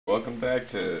Welcome back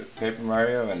to Paper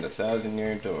Mario and the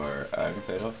Thousand-Year Door. I'm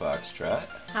Fatal Foxtrot.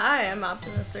 Hi, I'm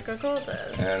Optimistic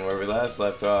Occultist. And where we last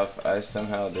left off, I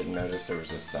somehow didn't notice there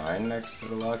was a sign next to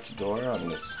the locked door on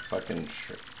this fucking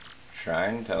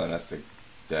shrine telling us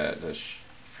that the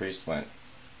priest went...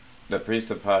 The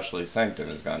priest of Partially Sanctum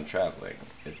has gone traveling,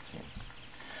 it seems.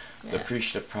 Yeah. The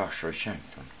priest of Partially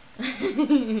Sanctum.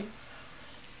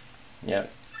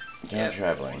 Yep. Gone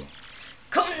traveling.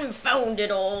 Confound it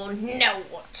all, now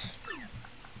what?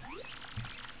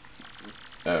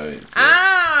 Oh,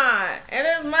 it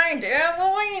is my dear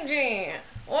Luigi!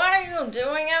 What are you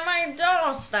doing at my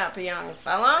doorstep, young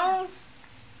fellow?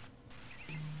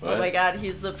 What? Oh my god,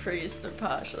 he's the priest of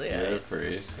Partially. You're the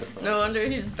priest. No wonder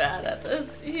he's bad at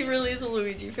this. He really is a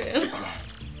Luigi fan.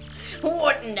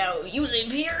 What now? You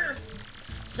live here?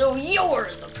 So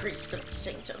you're the priest of the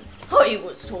sanctum. I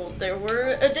was told there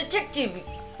were a detective...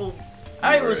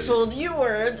 I was told you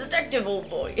were a detective, old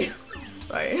boy.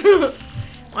 Sorry.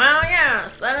 Well,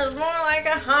 yes, that is more like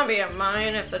a hobby of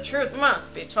mine, if the truth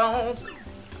must be told.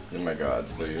 Oh my god,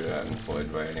 so you're not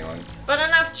employed by anyone? But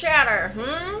enough chatter,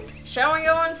 Shall we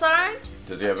go inside?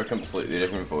 Does he have a completely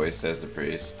different voice as the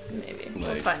priest? Maybe.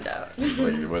 We'll find out.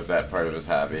 Like, was that part of his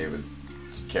hobby? Was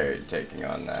taking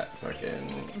on that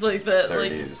fucking like that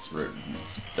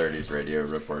 30s radio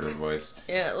reporter voice?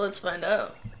 Yeah, let's find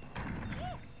out.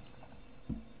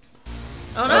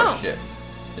 Oh no! Oh shit.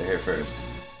 They're here first.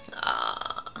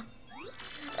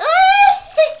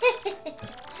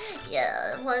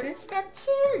 You're one step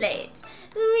too late.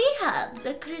 We have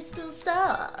the crystal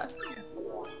star.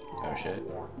 Oh shit.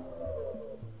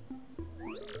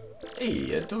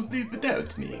 Hey, don't leave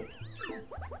without me.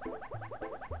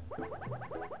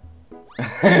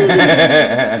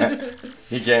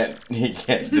 He can't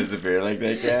disappear like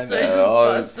they can. So he just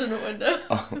busts in a window.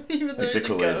 Even though like he's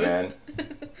the a Kool-Aid ghost. Man.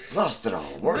 Lost it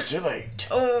all, we're too late.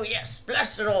 Oh yes,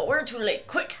 blast it all, we're too late.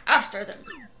 Quick, after them.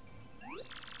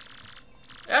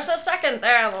 Just a second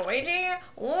there, Luigi.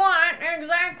 What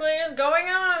exactly is going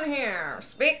on here?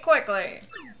 Speak quickly.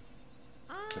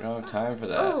 We don't have time for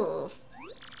that. Ooh.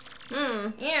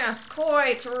 Yes,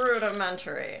 quite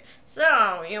rudimentary.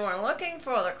 So, you are looking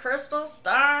for the crystal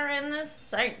star in this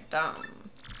sanctum.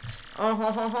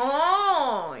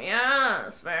 Oh,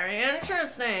 yes, very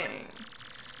interesting.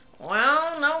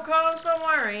 Well, no cause for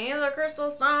worry. The crystal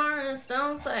star is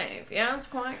still safe. Yes,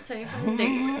 quite safe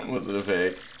indeed. Was it a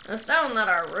fake? The stone that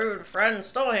our rude friend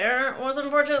stole here was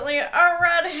unfortunately a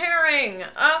red herring,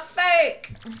 a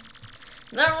fake.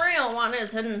 The real one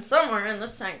is hidden somewhere in the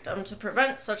sanctum to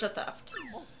prevent such a theft.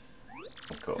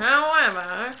 Cool.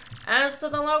 However, as to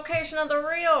the location of the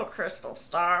real crystal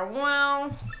star,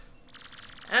 well,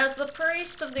 as the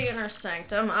priest of the inner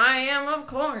sanctum, I am, of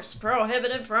course,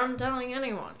 prohibited from telling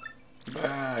anyone.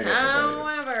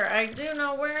 However, I do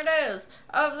know where it is.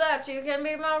 Of that you can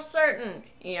be most certain.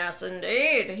 Yes,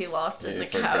 indeed. He lost it in the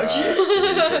couch. You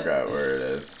forgot where it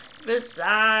is.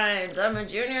 Besides, I'm a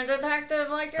junior detective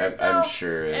like yourself. I'm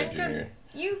sure a junior.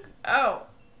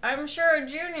 I'm sure a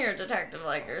junior detective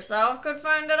like yourself could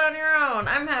find it on your own.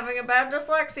 I'm having a bad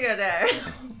dyslexia day.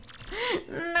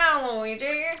 Now,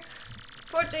 Luigi,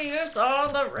 put to use all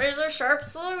the razor-sharp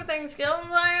sleuthing skills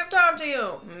I have taught to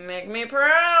you. Make me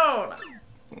proud.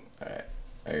 Alright.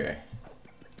 Okay.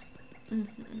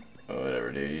 Oh,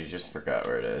 whatever, dude. You just forgot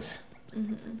where it is.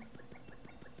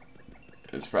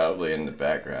 It's probably in the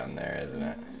background there, isn't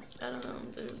it? I don't know.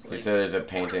 He said there's a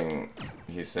painting.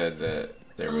 He said that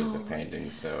there was a painting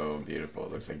so beautiful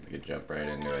it looks like you could jump right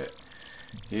into it.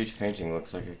 Huge painting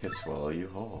looks like it could swallow you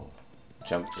whole.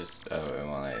 Jump just... Oh, it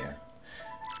won't let you.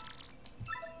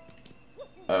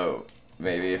 Oh,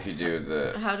 maybe if you do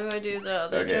the... How do I do the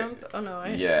other jump? Oh, no,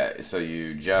 Yeah, so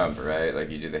you jump, right? Like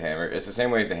you do the hammer. It's the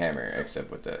same way as the hammer, except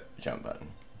with the jump button.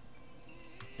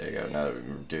 There you go. Now that we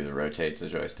do the rotate to the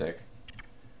joystick.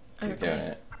 Keep doing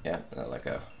it. Yeah, now let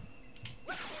go.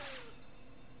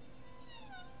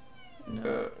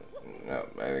 No. No,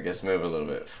 I guess move a little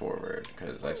bit forward,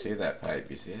 because I see that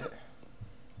pipe. You see it?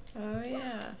 Oh,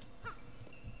 yeah.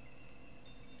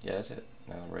 Yeah, that's it.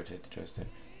 Now rotate the joystick.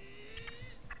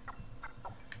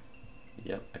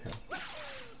 Yep, okay.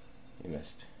 You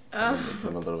missed. Move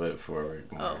them a little bit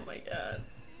forward. More. Oh my god.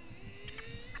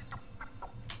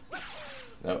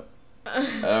 Nope.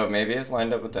 Oh, maybe it's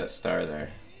lined up with that star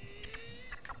there.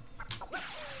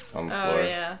 On the floor. Oh,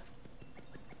 yeah.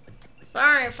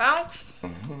 Sorry, folks.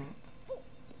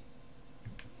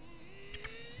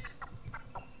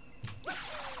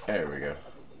 There we go.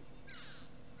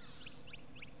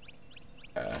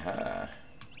 Aha.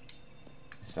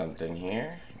 Something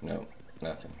here? Nope,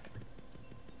 nothing.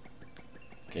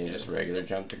 Can you just regular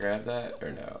jump to grab that?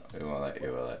 Or no? It won't let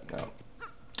you, will it? No.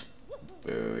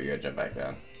 Boo, you gotta jump back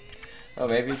down. Oh,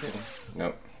 maybe you can.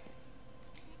 Nope.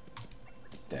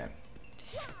 Damn.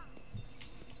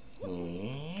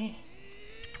 And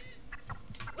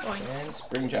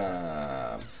spring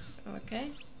jump.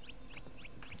 Okay.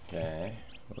 Okay.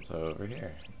 What's over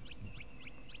here?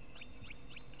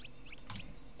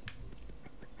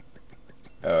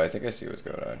 Oh, I think I see what's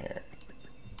going on here.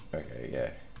 Okay, yeah.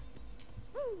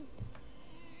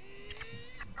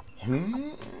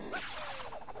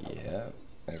 Yeah.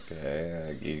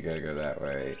 Okay, you gotta go that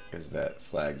way, because that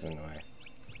flag's in the way.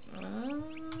 Oh,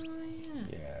 yeah.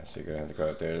 Yeah, so you're gonna have to go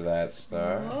up there to that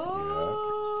star.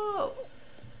 Whoa!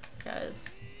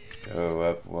 Guys. Yep. Go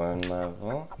up one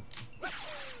level.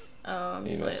 Oh, I'm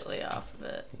slightly off of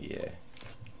it. Yeah.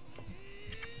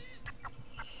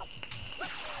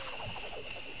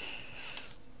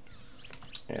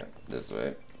 Yeah, this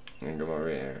way. And go over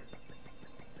here.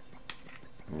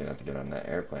 I'm gonna have to get on that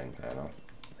airplane panel.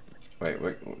 Wait,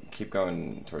 keep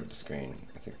going toward the screen.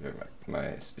 I think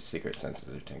my secret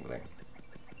senses are tingling.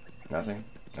 Nothing?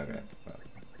 Okay, well,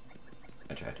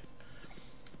 I tried.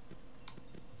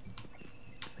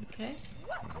 Okay.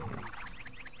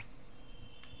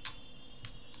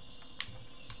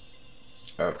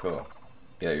 Oh, cool.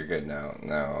 Yeah, you're good now.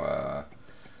 Now,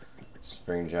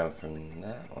 spring jump from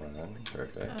that one.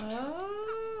 Perfect.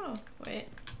 Oh, wait.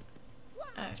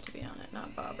 I have to be on it,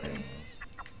 not bobbering.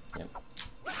 Yep.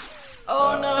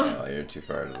 Oh, no! You're too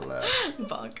far to the left.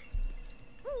 Bunk.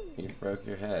 You broke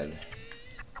your head.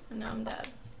 And now I'm dead.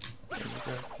 You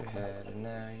broke your head, and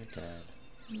now you're dead.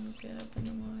 I'll get up in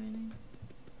the morning.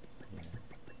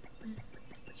 Yeah.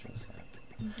 It's real sad.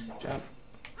 Jump.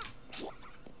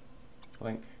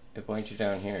 Blink. It blinked you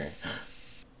down here.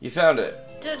 You found it!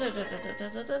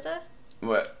 Da-da-da-da-da-da-da-da.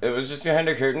 What? It was just behind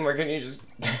a curtain? Why couldn't you just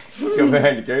go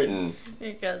behind a curtain?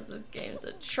 Because this game's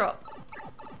a troll.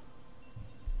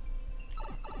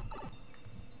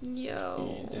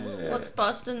 Yo. You did it. Let's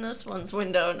bust in this one's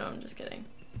window. No, I'm just kidding.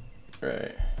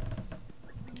 Right.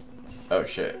 Oh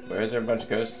shit. Why is there a bunch of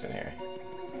ghosts in here?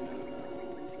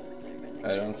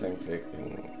 I don't think they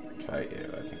can fight you.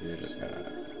 I think you're just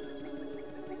gonna...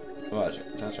 Watch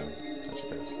it. Touch him. Touch a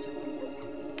ghost.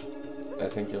 I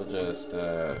think you'll just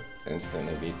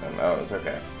instantly beat them. Oh, it's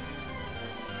okay.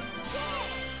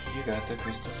 You got the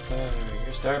crystal star.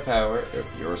 Your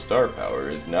star power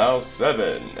is now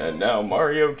 7, and now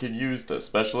Mario can use the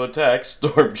special attack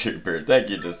Stormtrooper. Thank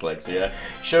you, Dyslexia.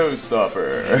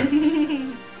 Showstopper.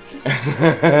 End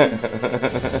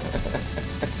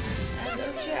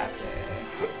of chapter.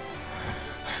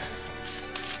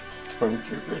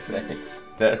 Stormtrooper, thanks.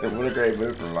 What a great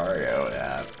move from Mario to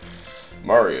have.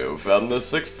 Mario found the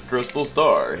 6th crystal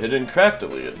star, hidden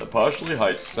craftily in the Poshly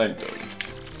Heights sanctum.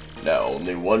 Now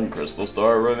only 1 crystal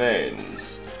star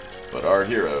remains. But our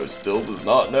hero still does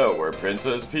not know where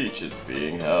Princess Peach is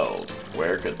being held.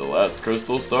 Where could the last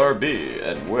crystal star be,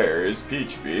 and where is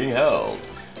Peach being held?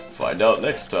 Find out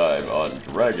next time on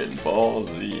Dragon Ball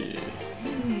Z.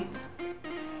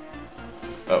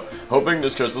 Oh, hoping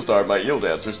this crystal star might yield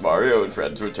answers, Mario and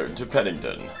friends return to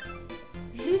Pennington.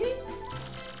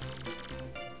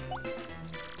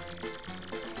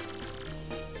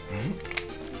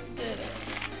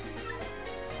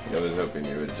 I was hoping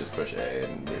you would just push A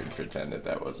and we would pretend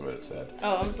that was what it said.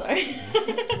 Oh, I'm sorry.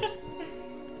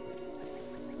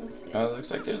 Let's see. Oh, it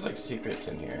looks like there's like secrets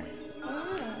in here.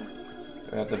 Oh,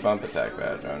 We got the bump attack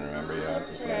badge on, remember? You have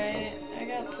that's to collect right. I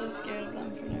got so scared of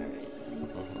them for no reason.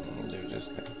 them. They're just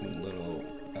little,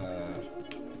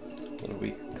 little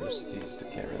weak ghosties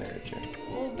that can't really hurt you.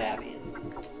 Little babbies.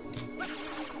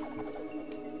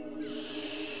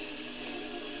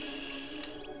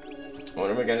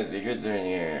 What kind of secrets are in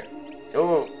here?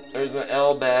 Oh, there's an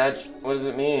L badge. What does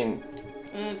it mean?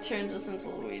 And it turns us into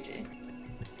Luigi.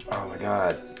 Oh my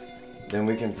god. Then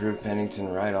we can prove Pennington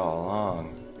right all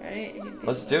along. Right?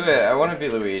 Let's do it. I want to be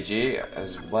Luigi.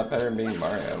 It's a lot better than being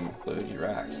Mario. Luigi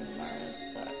rocks. Mario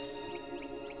sucks.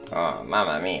 Oh,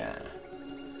 mamma mia.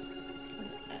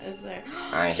 Is there?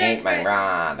 I hate my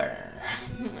brother.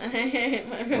 I hate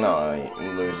my brother. No,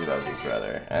 Luigi loves his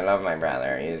brother. I love my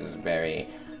brother. He's very,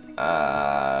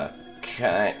 kind,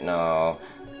 no,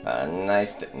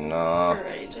 nice to, no,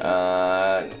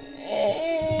 Courageous.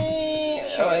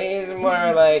 He's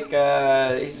more like,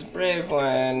 he's brave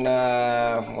when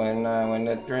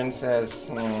the princess,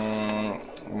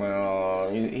 well,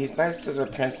 he's nice to the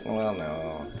prince, well,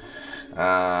 no,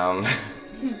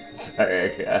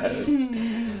 sorry, God.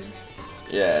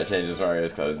 Yeah, it changes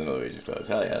Mario's clothes into Luigi's clothes.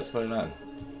 Hell yeah, let's put it on.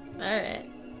 Alright.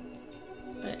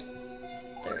 Wait.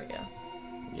 There we go.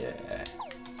 Yeah.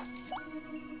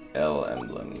 L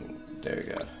emblem. There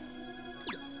you go.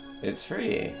 It's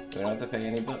free. We don't have to pay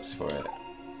any blips for it.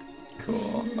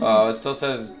 Cool. Oh, it still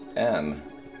says M.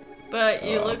 But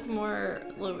you look more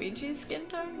Luigi skin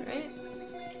tone, right?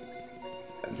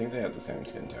 I think they have the same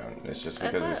skin tone. It's just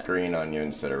because it's green on you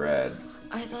instead of red.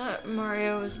 I thought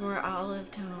Mario was more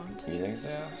olive toned. You think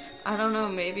so? I don't know,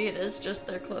 maybe it is just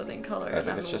their clothing color. I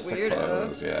think it's just the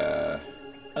clothes, yeah.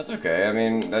 That's okay. I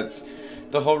mean, that's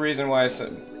the whole reason why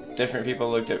different people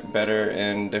looked at better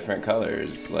in different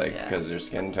colors, like because their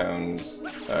skin tones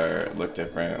look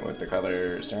different with the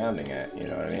color surrounding it. You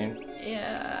know what I mean?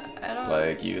 Yeah, I don't.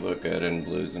 Like you look good in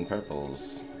blues and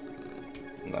purples,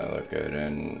 and I look good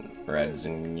in reds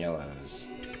and yellows.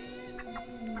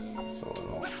 It's a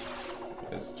little.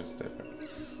 It's just different.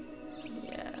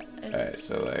 Yeah. Alright,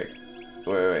 so like,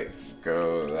 wait,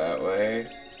 go that way,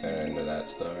 and into that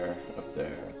star up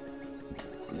there.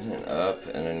 And up,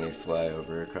 and then you fly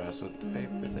over across with the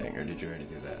paper thing, or did you already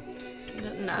do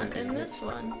that? Not in this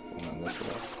one. On this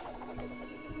one.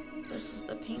 This is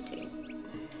the painting.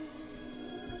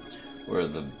 We're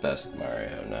the best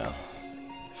Mario now.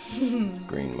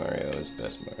 Green Mario is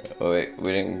best Mario. Oh wait,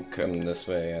 we didn't come this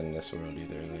way on this world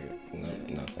either. Like,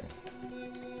 no, nothing.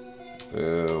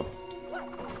 Boo.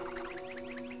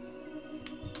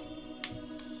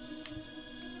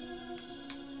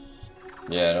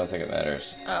 Yeah, I don't think it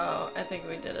matters. Oh, I think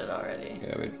we did it already.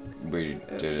 Yeah, we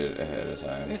did it ahead of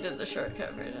time. We did the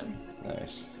shortcut version.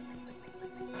 Nice.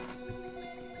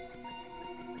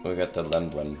 We got the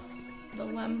lemblem. The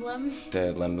lemblem?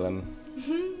 The lemblem.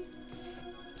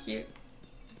 Cute.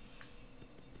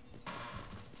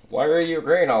 Why are you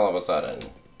green all of a sudden?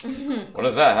 What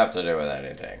does that have to do with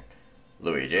anything?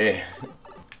 Luigi.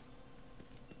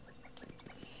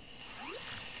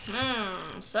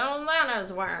 So that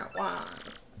is where it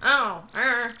was. Oh,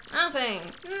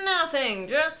 nothing,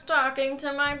 just talking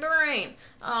to my brain.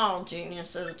 All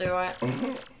geniuses do it.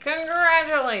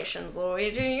 Congratulations,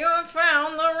 Luigi, you have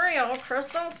found the real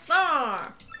crystal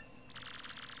star.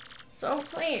 So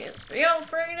please, feel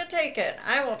free to take it.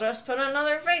 I will just put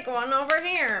another fake one over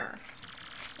here.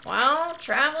 Well,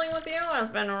 traveling with you has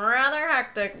been rather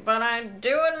hectic, but I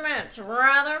do admit,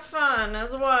 rather fun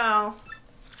as well.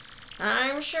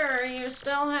 I'm sure you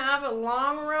still have a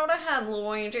long road ahead,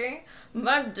 Luigi,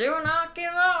 but do not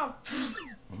give up.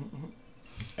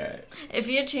 Alright. If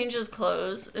he had changed his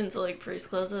clothes into like priest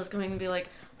clothes, I was going to be like,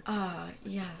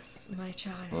 yes, my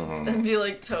child. And be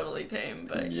like totally tame,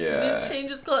 but he didn't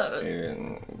change his clothes.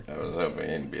 I was hoping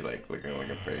he'd be like looking like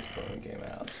a priest when he came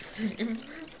out. Same.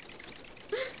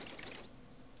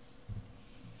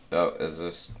 Oh, is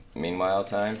this meanwhile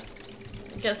time?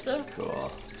 Guess so.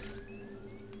 Cool.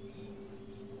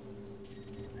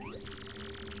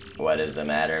 What is the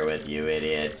matter with you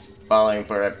idiots? Falling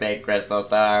for a fake crystal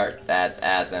star? That's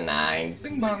asinine.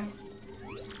 Bing bong.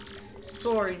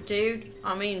 Sorry, dude.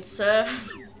 I mean, sir.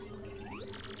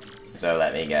 So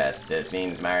let me guess, this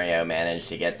means Mario managed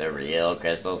to get the real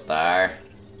crystal star?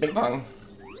 Bing bong.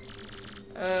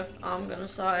 I'm gonna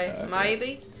say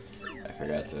maybe. I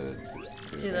forgot to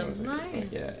Do them right.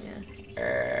 Yeah.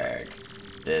 Yeah.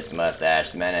 This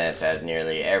mustached menace has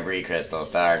nearly every crystal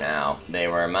star now. They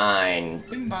were mine.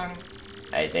 Bing bong.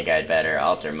 I think I'd better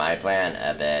alter my plan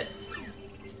a bit.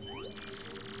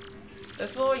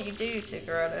 Before you do,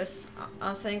 Sigurdus,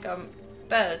 I think I'm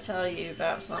better tell you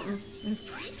about something.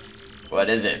 What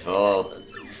is it, fool?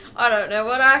 I don't know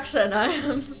what accent I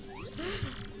am.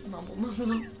 Mumble,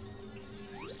 mumble.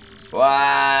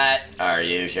 What? Are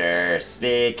you sure?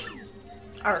 Speak.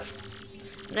 Arf.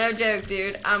 No joke,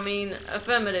 dude. I mean,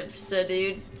 affirmative, sir,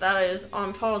 dude. That is,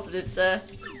 I'm positive, sir.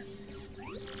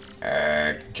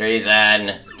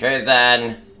 Treason!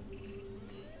 Treason!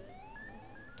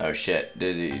 Oh shit,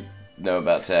 does he know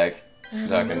about Tech?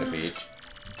 Talking to Peach.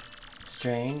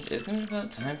 Strange, isn't it about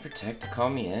time for Tech to call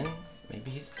me in? Maybe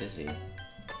he's busy.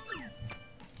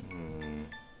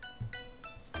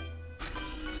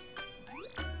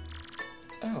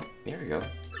 Oh, here we go.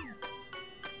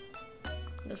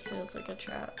 This feels like a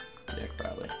trap. Yeah,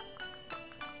 probably.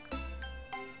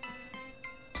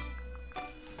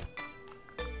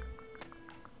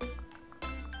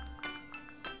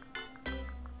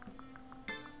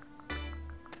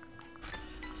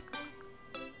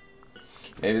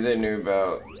 Maybe they knew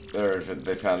about, or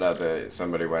they found out that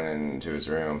somebody went into his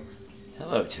room.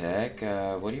 Hello, Tech.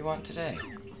 What do you want today?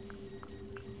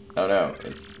 Oh no,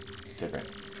 it's different.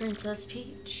 Princess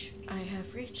Peach, I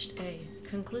have reached a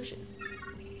conclusion.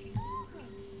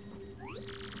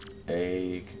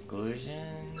 A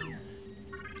conclusion?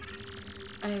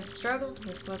 I have struggled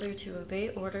with whether to obey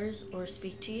orders or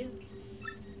speak to you.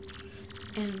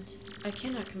 And I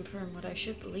cannot confirm what I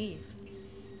should believe.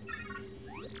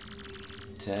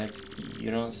 Tech, you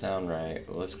don't sound right.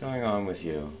 What's going on with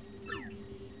you?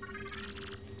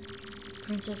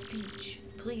 Princess Peach,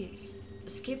 please,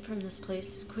 escape from this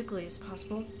place as quickly as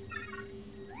possible.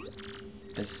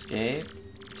 Escape?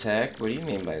 Tech, what do you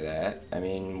mean by that? I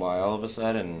mean, why all of a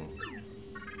sudden?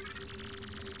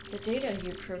 The data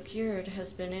you procured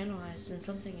has been analyzed and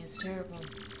something is terrible.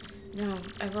 No,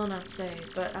 I will not say,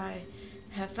 but I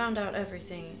have found out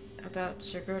everything about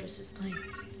Sir Grotus's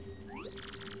plans.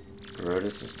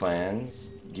 Grotus's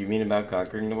plans? Do you mean about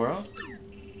conquering the world?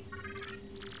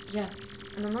 Yes,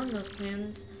 and among those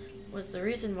plans was the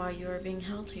reason why you are being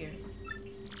held here.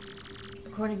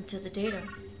 According to the data,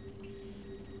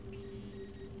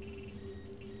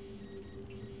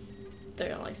 they're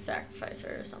gonna like sacrifice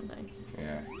her or something.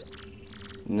 Yeah.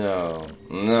 No.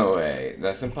 No way.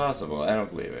 That's impossible. I don't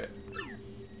believe it.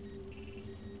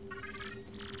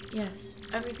 Yes,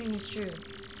 everything is true.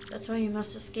 That's why you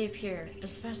must escape here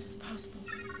as fast as possible.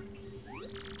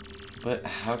 But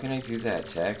how can I do that,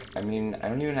 Tech? I mean, I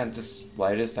don't even have the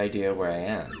slightest idea where I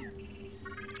am.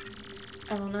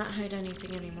 I will not hide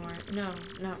anything anymore. No,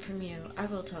 not from you. I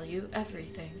will tell you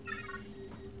everything.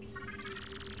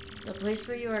 The place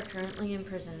where you are currently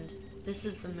imprisoned, this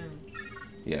is the moon.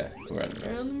 Yeah, we're on the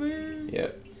moon. We're on the moon.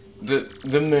 Yep.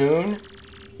 The moon?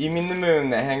 You mean the moon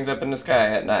that hangs up in the sky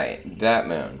at night? That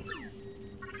moon.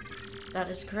 That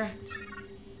is correct.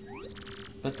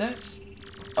 But that's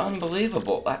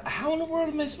unbelievable. How in the world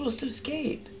am I supposed to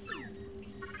escape?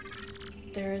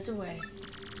 There is a way.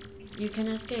 You can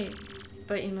escape,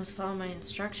 but you must follow my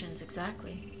instructions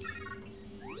exactly.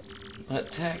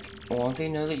 But Tech, won't they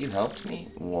know that you helped me?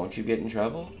 Won't you get in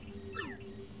trouble?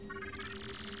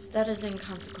 That is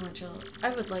inconsequential.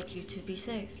 I would like you to be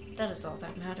safe. That is all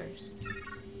that matters.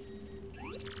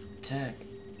 Tech.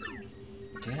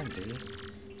 Damn, dude.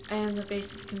 I am the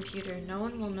base's computer. No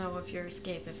one will know of your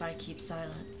escape if I keep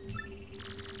silent.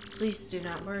 Please do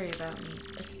not worry about me.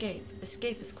 Escape.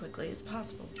 Escape as quickly as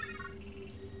possible.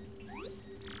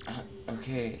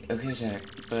 Okay, Jack,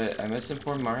 but I must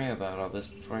inform Mario about all this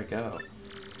before I go.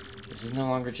 This is no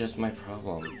longer just my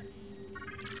problem.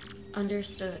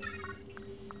 Understood.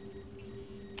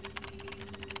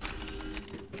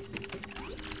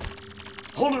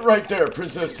 Hold it right there,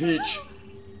 Princess Peach!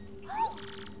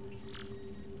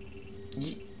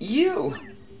 You!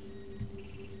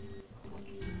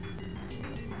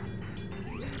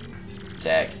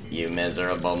 Tech, you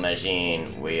miserable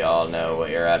machine. We all know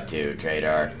what you're up to,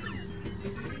 Traitor.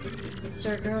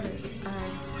 Sir Grotus,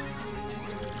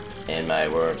 In my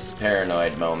worst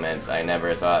paranoid moments, I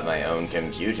never thought my own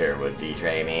computer would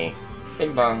betray me.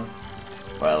 Bing bong.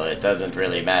 Well, it doesn't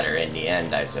really matter in the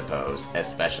end, I suppose,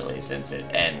 especially since it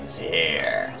ends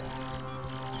here.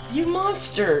 You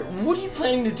monster! What are you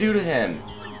planning to do to him?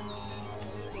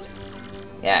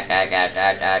 Yak.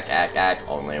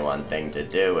 Only one thing to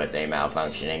do with a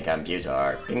malfunctioning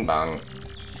computer. Bing bong.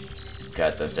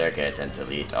 Cut the circuit and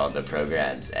delete all the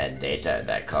programs and data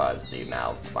that caused the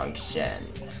malfunction.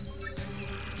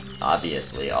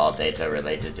 Obviously, all data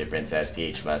related to Princess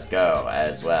Peach must go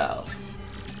as well.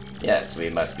 Yes, we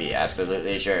must be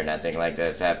absolutely sure nothing like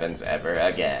this happens ever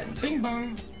again. Bing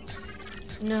bong.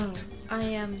 No, I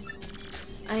am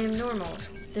normal.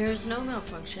 There is no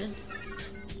malfunction.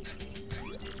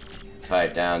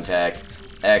 Pipe down, Tech.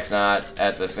 X knots.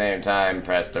 At the same time,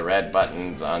 press the red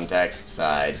buttons on Tech's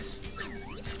sides.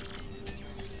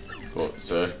 Cool,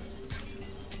 sir.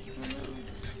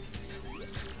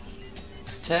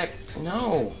 Tech,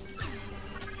 no.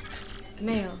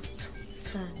 Mail.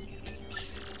 Send.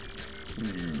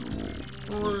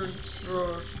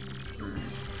 Princess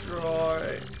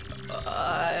Joy.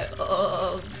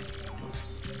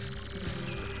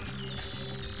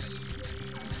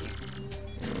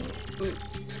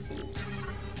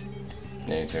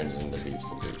 Then he turns into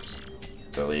beeps and boops.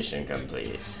 Deletion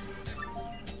complete.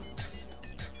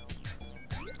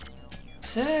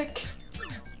 Tech!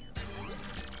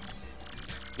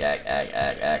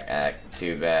 Yak.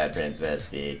 Too bad, Princess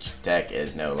Peach. Tech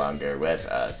is no longer with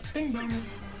us. Bing bong.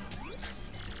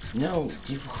 No,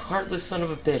 you heartless son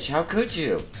of a bitch. How could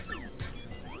you?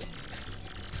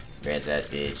 Princess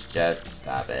Peach, just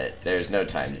stop it. There's no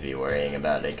time to be worrying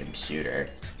about a computer.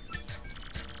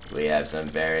 We have some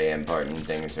very important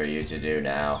things for you to do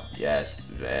now. Yes,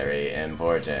 very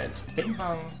important. Bing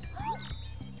bong.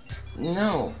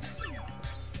 No.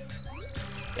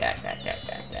 Yak.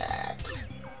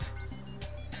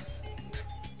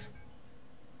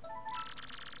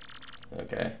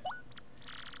 Okay.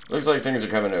 Looks like things are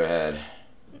coming to a head.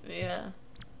 Yeah.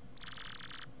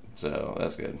 So,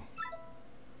 that's good.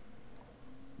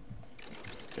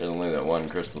 There's only that one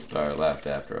crystal star left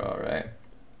after all, right?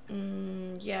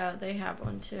 Yeah, they have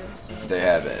one too. So They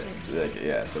have it. Like,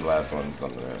 yeah, so the last one's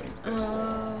on the moon.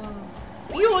 Oh.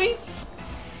 Yoinks!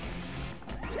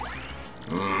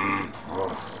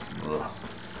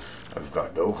 I've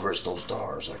got no crystal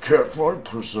stars. I can't find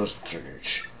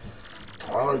prestige.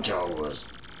 Twilight Town was...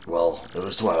 Well, it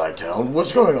was Twilight Town.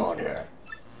 What's going on here?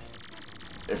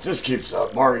 If this keeps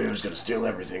up, Mario's gonna steal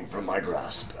everything from my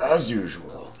grasp, as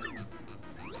usual.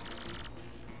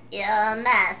 Your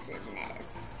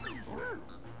massiveness.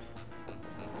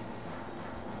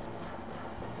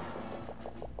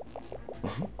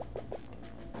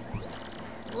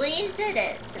 We did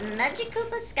it.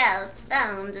 Magikoopa scouts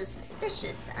found a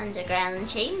suspicious underground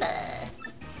chamber.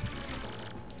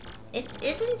 It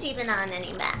isn't even on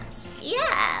any maps.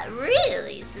 Yeah,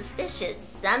 really suspicious.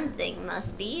 Something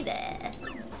must be there.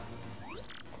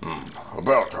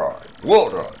 About time. Well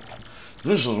done.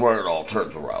 This is where it all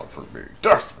turns around for me.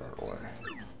 Definitely.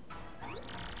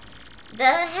 The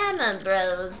Hammer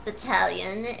Bros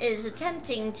Battalion is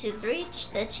attempting to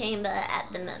breach the chamber at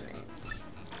the moment.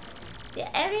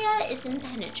 The area is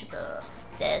impenetrable.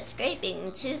 They're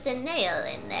scraping tooth and nail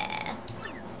in there.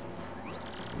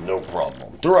 No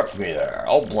problem. Direct me there.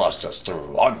 I'll blast us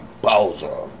through. I'm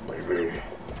Bowser, baby.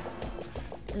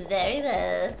 Very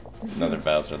well. Another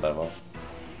Bowser level.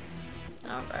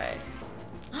 Alright.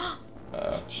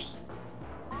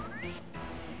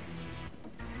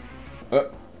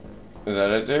 Is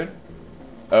that it, dude?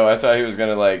 Oh, I thought he was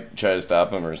gonna, like, try to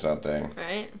stop him or something.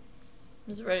 Right?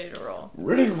 He's ready to roll.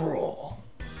 Ready to roll.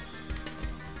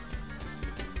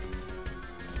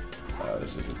 Oh,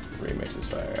 this is remix is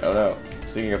fire. Oh no.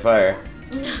 Speaking of fire.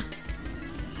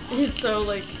 He's so,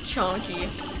 like, chonky.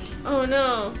 Oh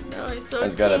no. No, he's so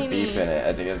It's got a teeny. beef in it.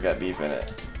 I think it's got beef in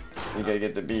it. You gotta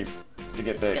get the beef to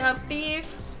get big. It's got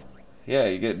beef. Yeah,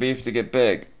 you get beef to get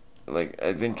big. Like,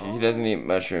 I think he doesn't eat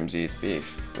mushrooms, he eats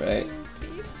beef, right? It's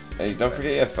beef. Hey, don't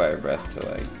forget you have fire breath to,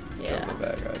 like, Yeah. kill the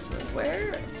bad guys with.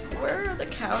 Where are the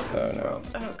cows in this no. world?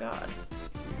 Oh god.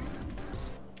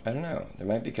 I don't know. There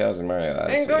might be cows in Mario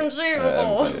Odyssey. Inconceivable. I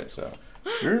haven't played it, so.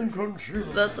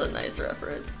 Inconceivable. That's a nice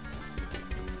reference.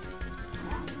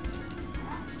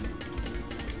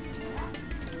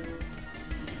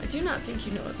 I do not think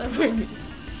you know what that word means.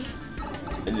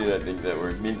 I do not think that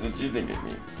word means what you think it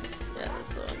means. Yeah,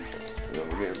 that's the one. Don't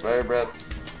forget your fire breath.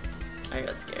 I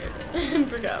got scared. I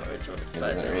forgot which one. It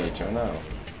doesn't reach. Oh no.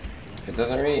 It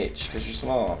doesn't reach because you're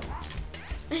small.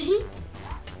 I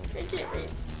can't reach.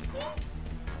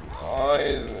 Oh,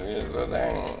 he's so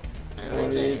tiny. What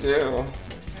do you do?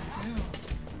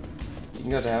 You can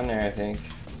go down there, I think.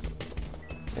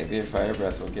 Maybe your fire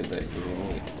breath will give you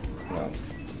meat. No.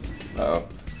 Uh-oh.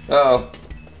 Uh-oh.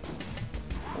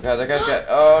 Oh god, that guy's got...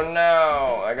 Oh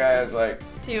no! That guy is like...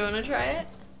 Do you want to try it?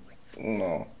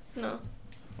 No. No.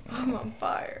 I'm on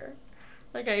fire.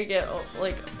 Like I get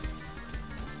like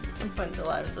a bunch of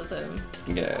lives with him.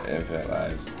 Yeah, infinite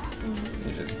lives.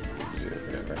 You just get to do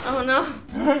it forever. Oh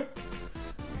no.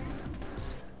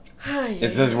 It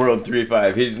says world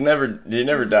 3-5. He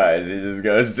never dies. He just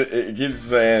goes. It keeps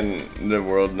saying the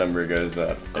world number goes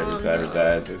up every time he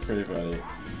dies. It's pretty funny.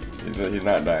 He's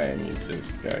not dying. He's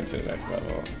just going to the next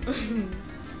level.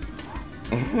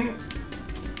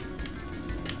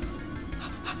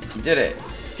 You did it.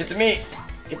 Get the meat.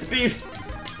 Get the beef.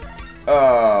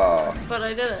 Oh. But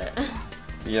I did it.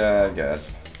 Yeah, I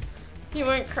guess. He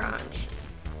went crunch.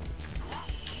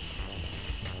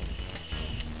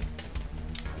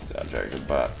 Soundtrack is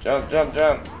bop. Jump, jump,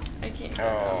 jump. I can't go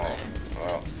Oh. down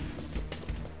Well.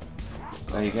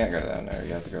 No, you can't go down there.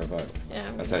 You have to go above. there.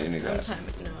 Yeah, I thought you knew that. No,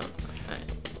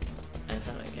 I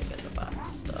thought I could get the box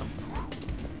still.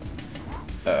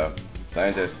 Uh-oh.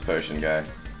 Scientist potion guy.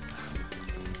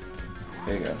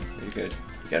 There you go. You good.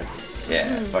 You got it.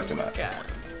 Yeah, fucked him up. Got him.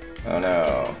 Oh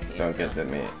no. Okay. Don't get the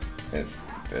meat. It's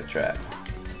a trap.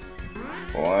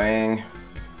 Boing.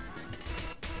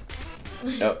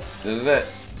 Nope. This is it.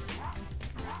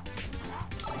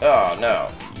 Oh no.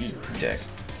 You dick.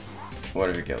 What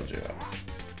if he killed you?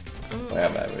 How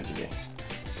mad would you be?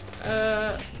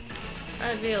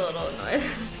 I'd be a little annoyed.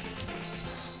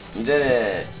 You did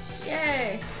it!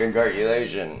 Yay!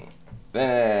 Congratulations!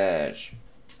 Finish!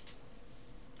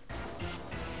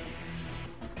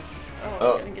 Oh,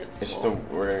 Oh, we're gonna get it's swole.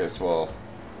 we're gonna get swole.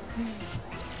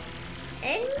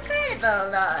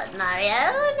 Incredible, Lord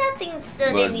Mario. Nothing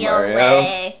stood Lord in your Mario?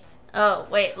 way. Oh,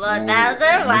 wait, Lord Bowser?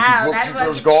 Wow, that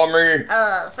was Just got me.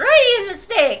 a Freudian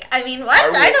mistake. I mean,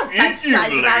 what? I don't will eat you,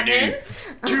 fantasize about lady. him.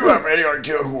 Do you have any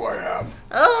idea who I am?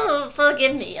 Oh,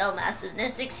 forgive me, your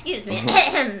massiveness. Excuse me.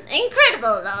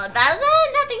 Incredible, Lord Bowser.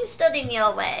 Nothing stood in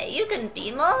your way. You couldn't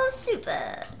be more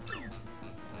super.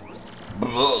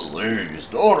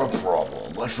 Please, not a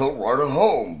problem. I felt right at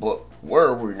home, but where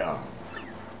are we now?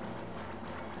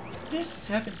 This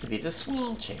happens to be the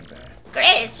Swirl Chamber.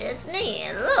 Gracious me,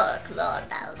 look, Lord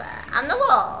Bowser, on the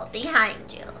wall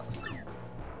behind you.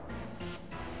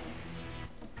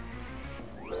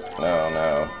 Oh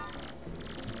no.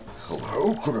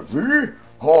 Who could it be?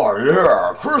 Oh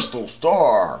yeah, Crystal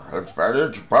Star,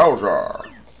 Advantage Bowser.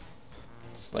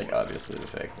 It's like obviously the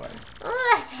fake one.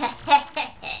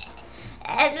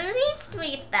 At least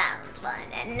we found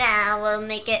one, and now we'll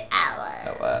make it ours.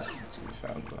 At last, we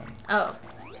found one. Oh.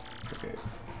 Okay.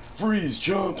 Freeze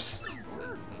jumps.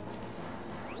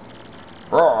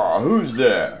 Ah, who's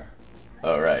there?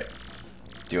 Oh, right.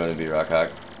 Do you want to be Rock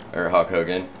Hawk? Or Hulk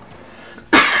Hogan?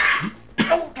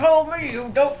 Don't tell me you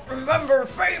don't remember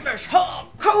famous Hulk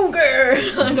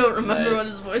Hogan! I don't remember Nice. what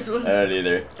his voice was. I don't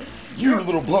either. You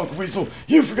little bunk weasel,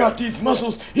 you forgot these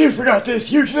muscles, you forgot this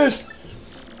hugeness.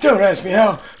 Don't ask me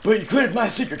how, but you cleared my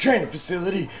secret training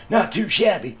facility, not too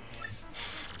shabby.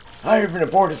 I even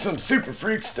aborted some super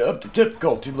freaks to up the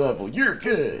difficulty level. You're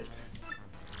good.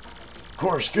 Of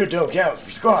course, good don't count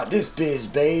for squat this biz,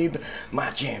 babe. My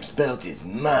champ's belt is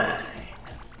mine.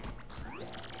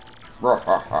 Ha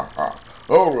ha ha ha.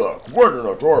 Oh look, what an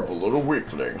adorable little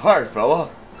weakling. Hi, fella.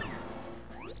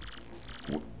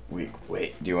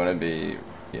 Wait, do you want to be...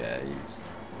 Yeah, you...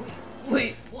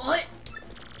 Wait, what?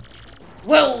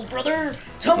 Well, brother,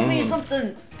 tell me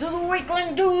something. Does a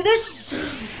weakling do this?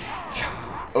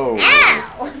 Oh.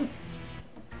 Ow!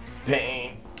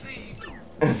 Pain.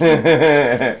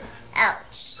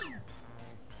 Ouch.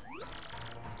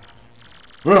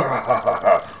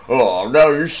 Oh, now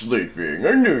you're sleeping.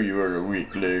 I knew you were a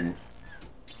weakling.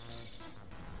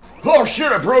 Oh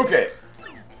shit, I broke it.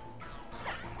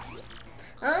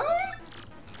 Huh?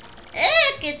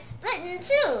 Eck, it's split in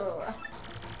two.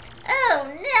 Oh,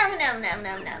 no.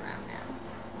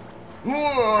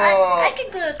 I can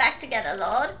glue it back together,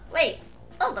 Lord. Wait,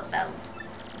 hold the phone.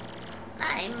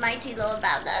 My mighty Lord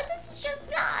Bowser, this is just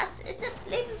glass. It's a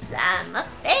flim-flam, a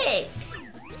fake.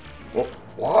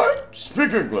 What?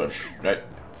 Speak English. Right.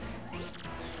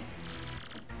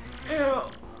 Yeah,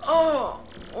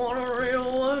 want a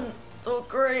real one? The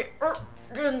great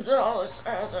Gonzalez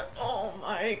has it. Oh,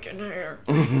 my aching hair.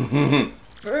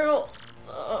 Feel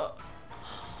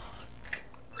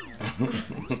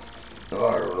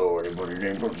I don't know anybody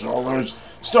named Gonzalez.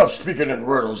 Stop speaking in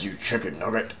riddles, you chicken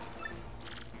nugget.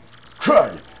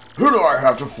 Crud! Who do I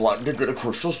have to flatten to get a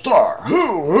crystal star?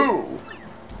 Who?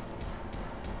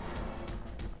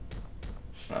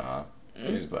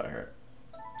 Whose butt hurt?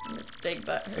 This big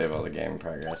butt. Save all the game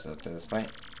progress up to this point.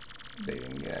 So you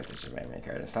can get out to your memory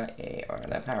card and slot A or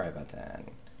the power button.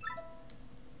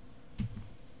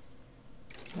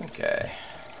 Okay.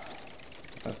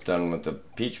 That's done with the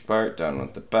Peach part, done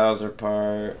with the Bowser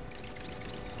part.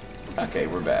 Okay,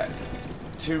 we're back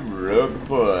to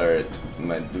Rogueport,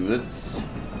 my dudes.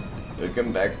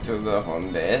 Welcome back to the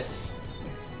home base.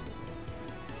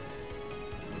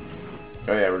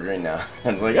 Oh yeah, we're green now.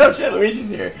 I was like, oh shit, Luigi's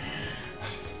here.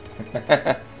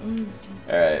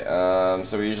 Alright,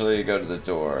 so we usually go to the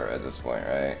door at this point,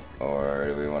 right? Or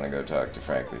do we want to go talk to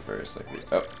Frankly first? Like we...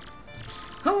 Oh.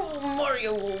 Oh,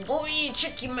 Mario, boy,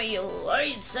 check your mail.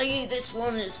 I'd say this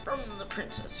one is from the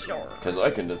Princess Yard. Because I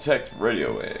can detect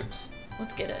radio waves.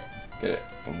 Let's get it. Get it?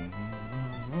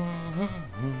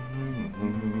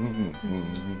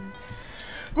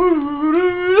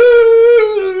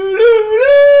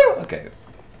 Okay.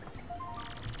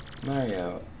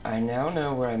 Mario, I now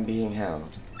know where I'm being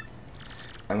held.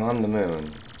 I'm on the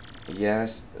moon.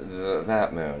 Yes,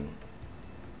 that moon.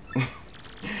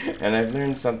 And I've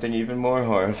learned something even more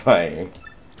horrifying.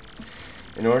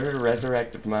 In order to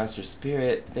resurrect the monster's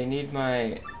spirit, they need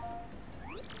my...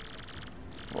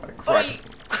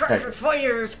 Cracker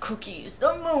Fire's cookies.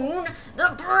 The moon.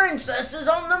 The princess is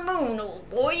on the moon, old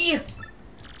boy.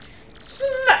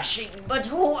 Smashing, but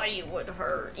why would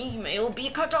her email be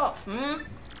cut off,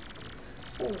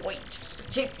 Oh, wait just a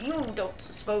tick. You don't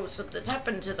suppose something's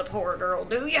happened to the poor girl,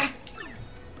 do ya?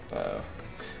 Oh.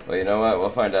 Well, you know what? We'll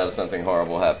find out if something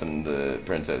horrible happened to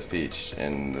Princess Peach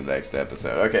in the next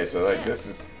episode. Okay, so like this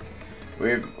is...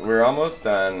 We're almost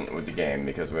done with the game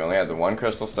because we only have the one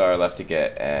crystal star left to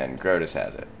get and Grotus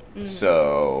has it.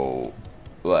 So,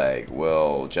 like,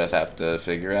 we'll just have to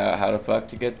figure out how the fuck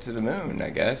to get to the moon,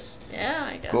 I guess. Yeah,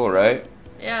 I guess. Cool, right?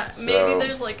 Yeah, So- maybe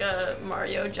there's like a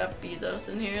Mario Jeff Bezos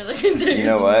in here that can take You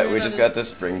know us what? somewhere We that just got is- the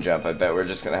spring jump. I bet we're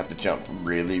just gonna have to jump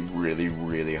really, really,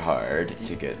 really hard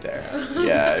to get there.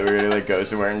 Yeah, we're gonna like go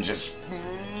somewhere and just.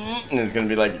 And it's gonna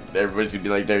be like everybody's gonna be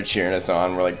like they're cheering us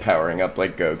on. We're like powering up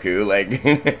like Goku. Like.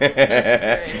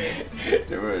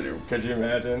 Could you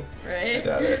imagine? I Right?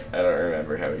 doubt it. I don't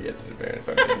remember how he gets to the moon. If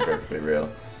I'm being perfectly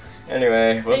real.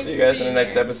 Anyway, we'll Thanks see you for guys in the being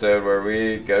next here. episode where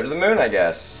we go to the moon, I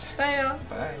guess. Bye, y'all.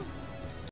 Bye.